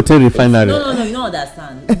understand. Dangote refinery. No, you don't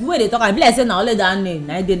understand. The way they talk, I be like say na only that name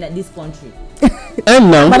na dey this country.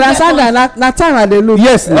 And now, Madam Sandra, na time I dey look.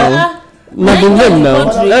 yes now. No be name now.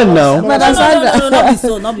 And now. No,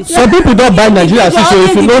 not be so. Some people don't buy Nigeria. So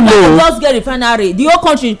if you don't know, just get refinery. The whole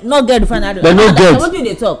country not get refinery. They no get. What do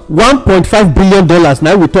they talk? $1.5 billion.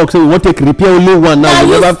 Now we talk say we want to repair only one. Now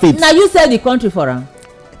we never fit. Now you sell the country for am.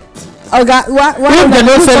 Oga, if they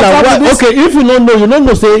don't sell am, okay. If you don't know, you don't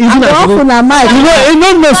know. Say even as you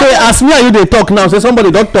don't know. Say as me and you they talk now. Say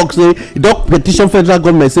somebody don't talk. Say don't petition federal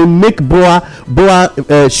government. Say make boa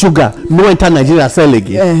sugar no enter Nigeria sell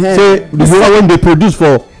again. Say the one when they produce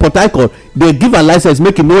for Port Harcourt, they give a license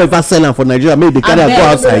make it no ever sell am for Nigeria. Make they carry go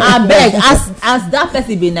outside. I beg, as that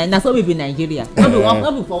person be na so we be Nigeria. Not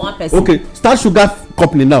be for one person. Okay, start sugar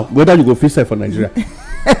company now. Whether you go fit sell for Nigeria.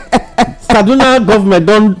 Kaduna government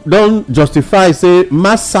don't justify say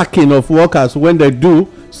mass sacking of workers when they do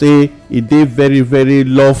say it dey very very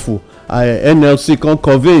lawful. NLC can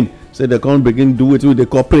convene say they can't begin do it with the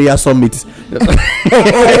call prayer summit.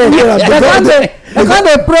 They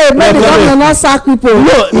can't pray make the government not sack people.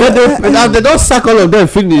 No, they don't sack all of them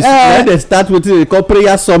finish. Then they start with the call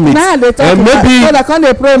prayer summit. Now they talk maybe so they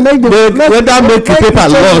can't pray make whether make paper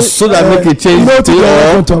laws so that make it change.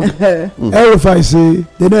 Everybody say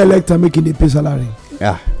they don't elect to make the pay salary.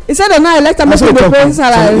 Yeah. He said they not elect to make the pay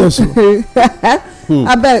salary.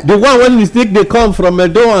 I bet the one when mistake they come from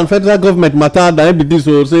Edo and federal government matter that be this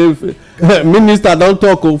will say minister don't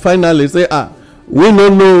talk finally say we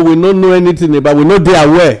don't know anything about, we know they are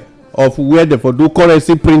aware of where they for do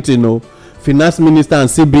currency printing. Finance minister and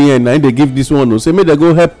CBN and they give this one. Say may they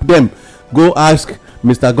go help them. Go ask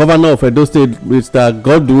Mr. Governor of Edo State, Mr.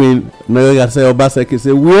 Godwin Obaseki,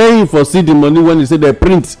 say where you foresee the money when you say they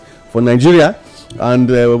print for Nigeria and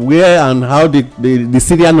where and how the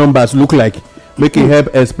serial numbers look like. Make it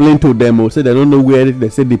help explain to them or say they don't know where they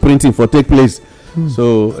say the printing for take place.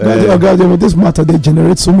 So this matter they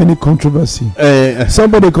generate so many controversy.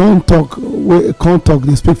 Somebody can't talk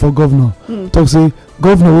they speak for governor. Talk say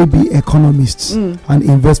governor will be economists and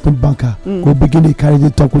investment banker go begin to carry the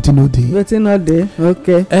talk within no day.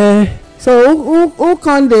 Okay. So who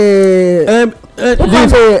can they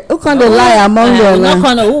who can they lie among them?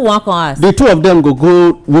 Who want to ask? The two of them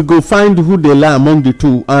we go find who they lie among the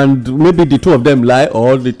two, and maybe the two of them lie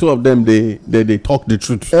or the two of them they talk the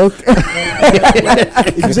truth. Okay.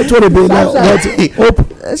 If you say two of them lie,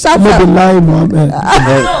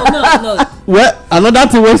 No. Well, another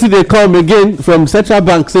thing when they come again from central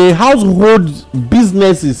bank say household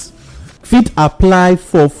businesses fit apply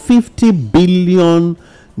for 50 billion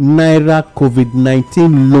naira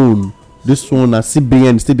COVID-19 loan. This one na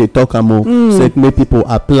CBN still they talk about say make people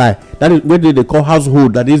apply. That is what they call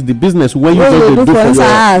household. That is the business when you just do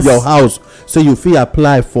for your house. So you feel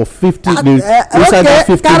apply for 50 inside that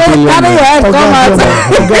 50 billion.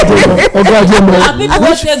 People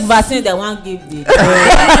won't take vaccine they won't give the.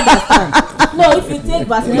 No, if you take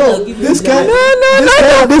vaccine they'll give you. This can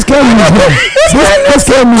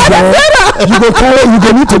you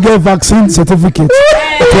go need to get vaccine certificate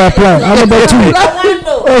to apply. And number two,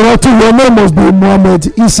 your name must be Mohammed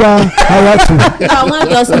Isa Hayatu. I want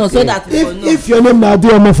just know so that people know. If your name now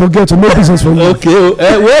don't forget to make business for you. Okay,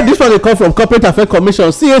 where this one they come from Corporate Affairs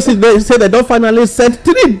Commission. CAC they say they don't finally set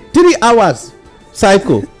 3 hours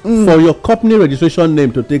cycle for your company registration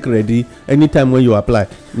name to take ready anytime when you apply.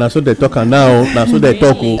 Now so they talk now so they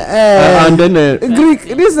talk and then Greek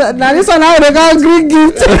this one how they call Greek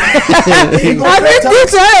gift.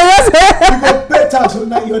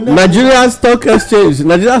 Nigeria Stock Exchange,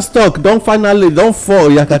 Nigeria stock don't fall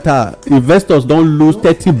yakata. Investors don't lose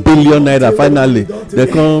 30 billion naira finally. They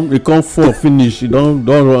come fall finish. Don't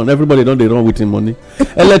run. Everybody don't they run with him money.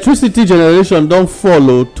 Electricity generation don't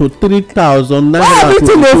follow to 3,900.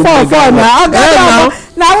 Everything they fall now.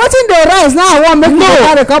 Now wetin dey rise now I wan make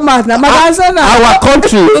people come out na our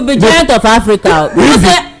country we be giant of Africa.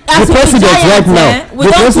 The president right now we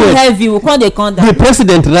don too heavy we come dey come down. The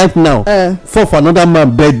president right now for another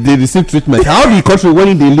man bed dey receive treatment. How the country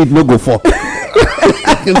when they lead no go for?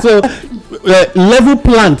 So level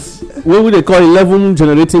plants wey we dey call 11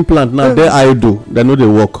 generating plant now dey idle, dem no dey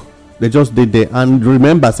work, they just dey there. And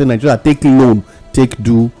remember say Nigeria take loan take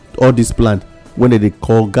do all this plant when they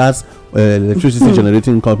call gas electricity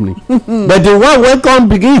generating company. But the one wey come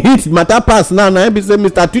begin hit matter pass now na be say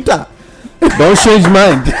Mr. Twitter don change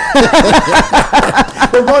mind.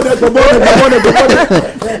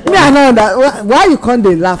 Me I know that. Why you can't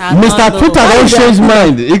dey laugh? Mr. Twitter don change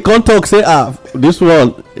mind. He come talk say this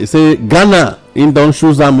one, he say Ghana him don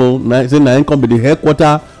choose am o, say na him come be the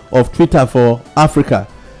headquarter of Twitter for Africa.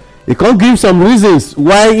 He come give some reasons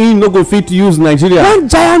why he no go fit use Nigeria. One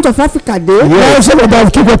giant of Africa dey. Yes, some of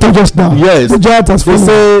them keep it just now. Yes, the giant has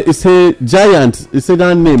fallen. He say giant. He say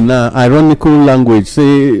that name na ironical language.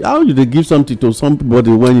 Say how you dey give something to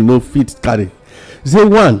somebody when you no fit carry. He say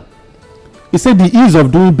one. He say the ease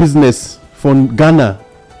of doing business for Ghana,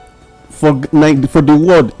 for the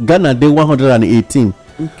world, Ghana dey 118.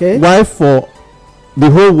 Okay. While for the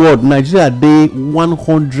whole world, Nigeria dey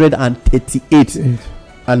 138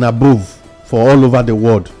 and above for all over the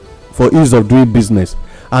world for ease of doing business.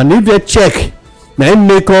 And if they check, na im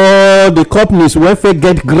make all the companies wey fit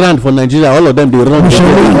get grant for Nigeria, all of them dey run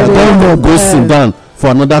go sit down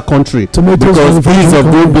for another country because ease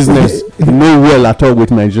of doing business no well at all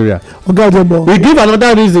with Nigeria. We give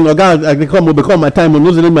another reason. Oga, I come because my time on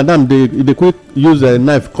Muslim madam they quick use a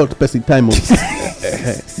knife cut person time.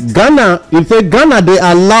 Ghana, if say Ghana they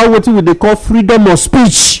allow wetin we dey call freedom of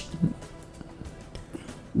speech,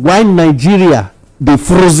 while Nigeria dey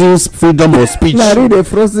frozen freedom of speech. Na read the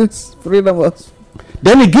frozen freedom of.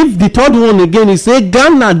 Then he give the third one again. He say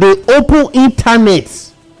Ghana dey open internet,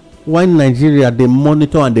 while Nigeria dey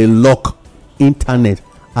monitor and dey lock internet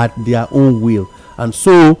at their own will. And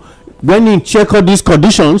so when he check all these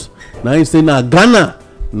conditions, now he say na Ghana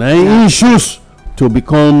na he choose to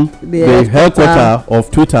become the headquarter of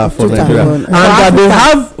Twitter for Nigeria, and that they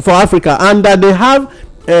have for Africa, and that they have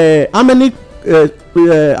how many?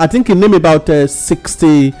 I think he name about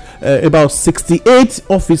 68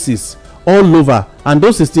 offices all over, and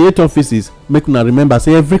those 68 offices make una remember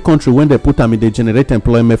say every country when they put am, they generate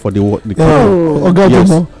employment for the country. Oga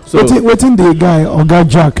Jomo, so wetin the guy Oga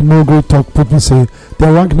Jack no go talk, people say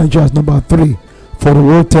they rank Nigeria as number 3 for the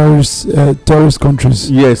world terrorist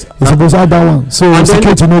countries. Yes, you suppose add that one. So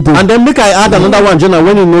and then make I add another one, Jonah,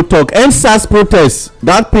 when you no talk NSAS protests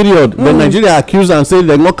that period, the Nigeria accuse and say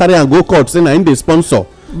they no carry and go court, say na im dey sponsor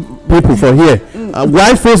people for here.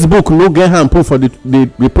 Why Facebook no get hand put for the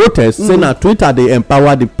protest, say na Twitter dey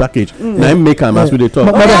empower the package, na im make am as we dey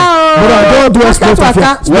talk. But I don't do a small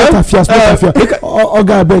affair.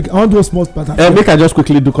 Oga abeg, I wan do a small affair. Make I just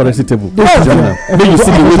quickly do currency table. Make you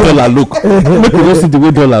see the way dollar look. Make you just see the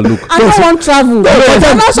way dollar look. I don't want travel. They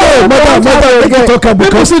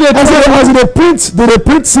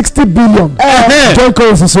print 60 billion joint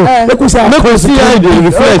currency, so make we see how it dey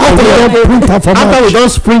reflect after we don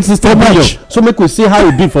print 60 billion. So make we see how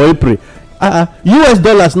e be for April. US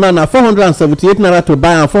dollars now na 478 naira to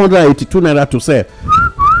buy and 482 naira to sell.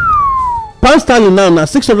 Pound sterling now na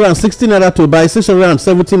 660 naira to buy,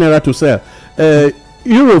 670 naira to sell.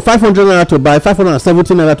 Euro 500 naira to buy,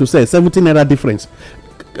 570 naira to sell, 70 naira difference.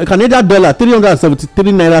 Canadian dollar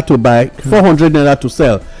 373 naira to buy, 400 naira to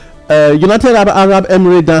sell. United Arab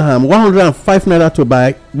Emirates dirham 105 naira to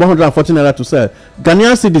buy, 140 naira to sell.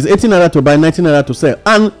 Ghanaian cedis 80 naira to buy, 90 naira to sell.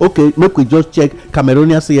 And okay, make we just check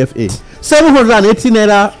Cameroonian CFA 780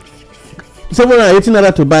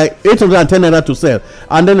 naira to buy, 810 naira to sell.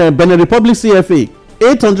 And then Benin Republic CFA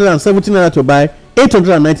 870 naira to buy,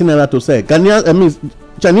 819 naira to sell.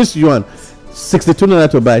 Chinese yuan 62 naira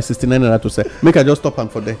to buy, 69 naira to sell. Make I just stop am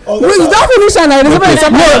for there. We don't finish and I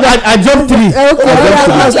jump 3.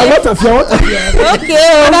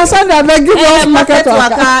 Okay. Understand that they give us market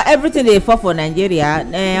waka, everything they fall for Nigeria,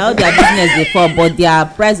 all their business they fall, but their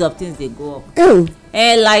price of things they go up.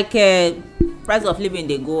 Like price of living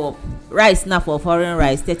they go up. Rice now for foreign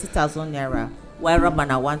rice 30,000 naira, while rubber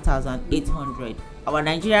na 1,800. Our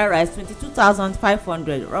Nigerian rice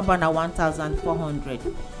 22,500, rubber na 1,400.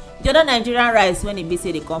 The other Nigerian rice when it be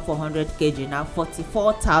say they come for 100 kg now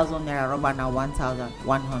 44,000 naira, rubber na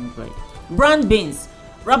 1,100. Brown beans,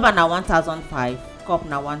 rubber na 1,005, cup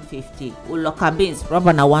na 150. Uloka beans,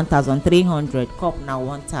 rubber na 1,300, cup na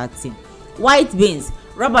 130. White beans,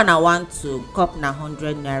 rubber na 12, cup na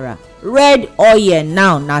 100 naira. Red oil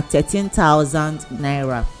now na 13,000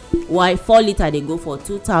 naira. While 4 litre they go for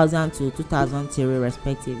 2,000 to 2,003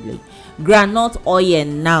 respectively. Groundnut oil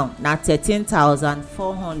now na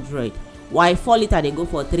 13,400. While 4 litre they go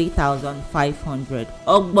for 3,500.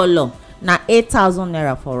 Ogbolo na 8,000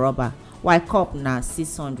 naira for rubber. While cup na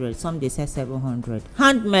 600. Some they say 700.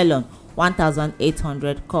 Hand melon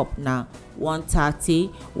 1800, cup na 130,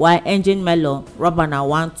 while engine melon rubber na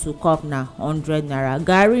 12 cup na 100 naira,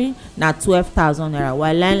 garri na 12,000 naira,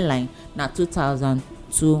 while line na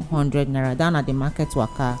 2,200 naira. Down at the market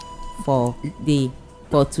waka for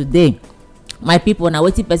today. My people, na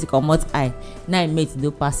wetin person comot eye na im mate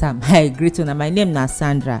do pass am. I greet una. My name na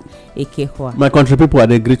Sandra Ekehua. My country people, I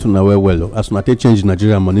dey greet una well as una take change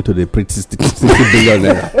Nigerian money to the pretty 60 billion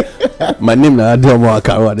naira. My name na Adeomo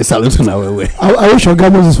Akaro. I dey salute una well. I wish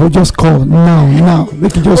Oga Moses for just call now.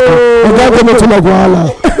 Make you just call. Oga go to like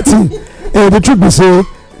wahala. See, the truth be say,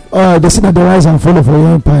 they say that the rise and fall of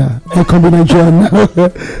our empire. They come in Nigeria now.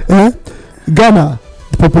 Ghana,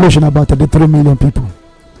 the population about 33 million people.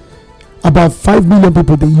 About 5 million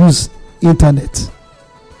people they use internet.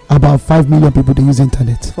 About 5 million people they use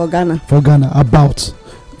internet. For Ghana. About.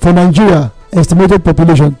 For Nigeria, estimated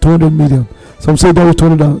population 200 million. Some say there is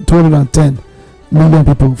 210 million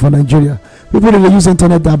people for Nigeria. People that use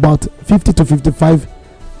internet are about 50 to 55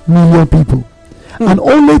 million people. And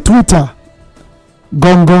only Twitter,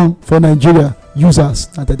 gong for Nigeria users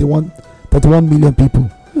are 31 million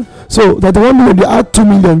people. So 31 million, they add 2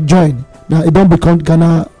 million join. Now it don't become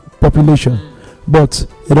Ghana population, but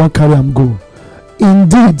they don't carry them go.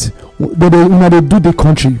 Indeed, when they do the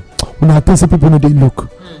country, when I think people know they look.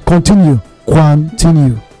 Continue.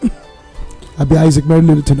 I'll be Isaac, Mary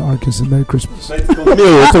Littleton, Arkansas. Merry Christmas. They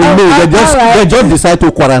just decide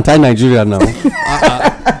to quarantine Nigeria now.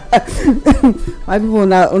 My people,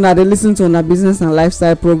 una they listen to una business and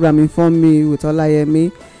lifestyle program Inform Me with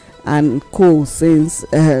Olayemi and co. Since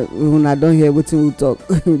una don't hear wetin we talk.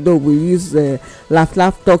 Though we use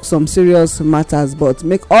laugh talk some serious matters, but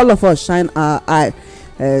make all of us shine our eye.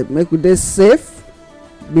 Make we dey safe,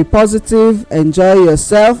 be positive, enjoy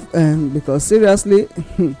yourself, because seriously.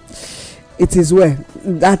 It is well.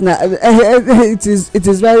 It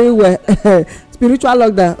is very well. Spiritual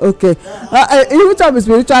lockdown. Okay. You talk about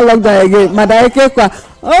spiritual lockdown again. Madam.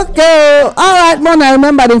 Okay. All right. More I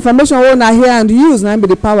remember the information we wanna hear and use. Now be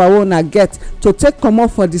the power we wanna get to take come up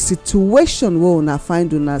for the situation we wanna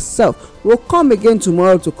find on ourselves. We'll come again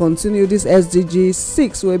tomorrow to continue this SDG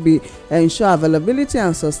 6 will be ensure availability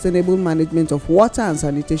and sustainable management of water and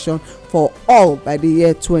sanitation for all by the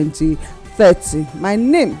year 2030. My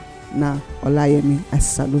name na Olayemi. I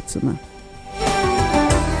salute you.